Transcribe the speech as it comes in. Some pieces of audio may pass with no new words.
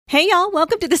Hey, y'all.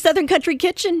 Welcome to the Southern Country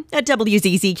Kitchen at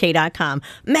WZZK.com.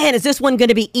 Man, is this one going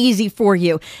to be easy for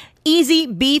you. Easy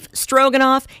Beef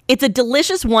Stroganoff. It's a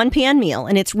delicious one-pan meal,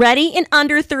 and it's ready in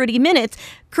under 30 minutes,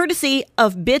 courtesy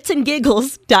of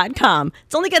bitsandgiggles.com.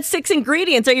 It's only got 6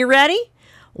 ingredients. Are you ready?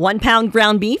 1 pound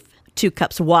ground beef, 2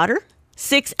 cups water,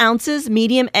 6 ounces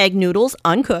medium egg noodles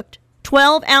uncooked,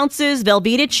 12 ounces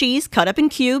Velveeta cheese cut up in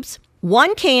cubes,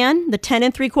 1 can, the 10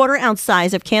 3/4 ounce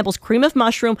size of Campbell's cream of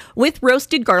mushroom with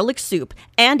roasted garlic soup,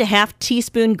 and a half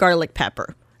teaspoon garlic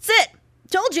pepper. That's it.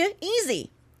 Told you. Easy.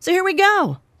 So here we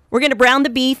go. We're going to brown the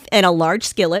beef in a large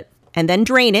skillet and then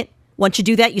drain it. Once you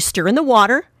do that, you stir in the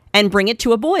water and bring it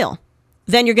to a boil.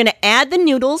 Then you're going to add the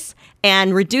noodles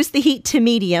and reduce the heat to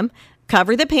medium.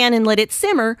 Cover the pan and let it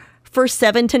simmer for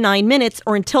 7 to 9 minutes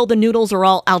or until the noodles are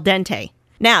all al dente.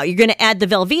 Now, you're going to add the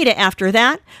Velveeta after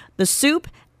that, the soup,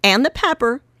 and the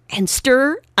pepper, and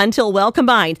stir until well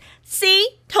combined.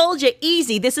 See? Told you,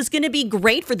 easy. This is going to be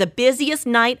great for the busiest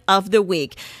night of the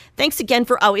week. Thanks again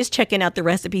for always checking out the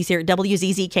recipes here at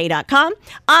WZZK.com.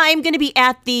 I'm going to be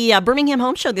at the Birmingham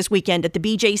Home Show this weekend at the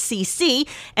BJCC,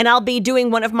 and I'll be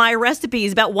doing one of my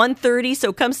recipes about 1:30,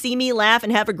 so come see me, laugh,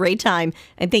 and have a great time.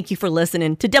 And thank you for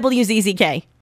listening to WZZK.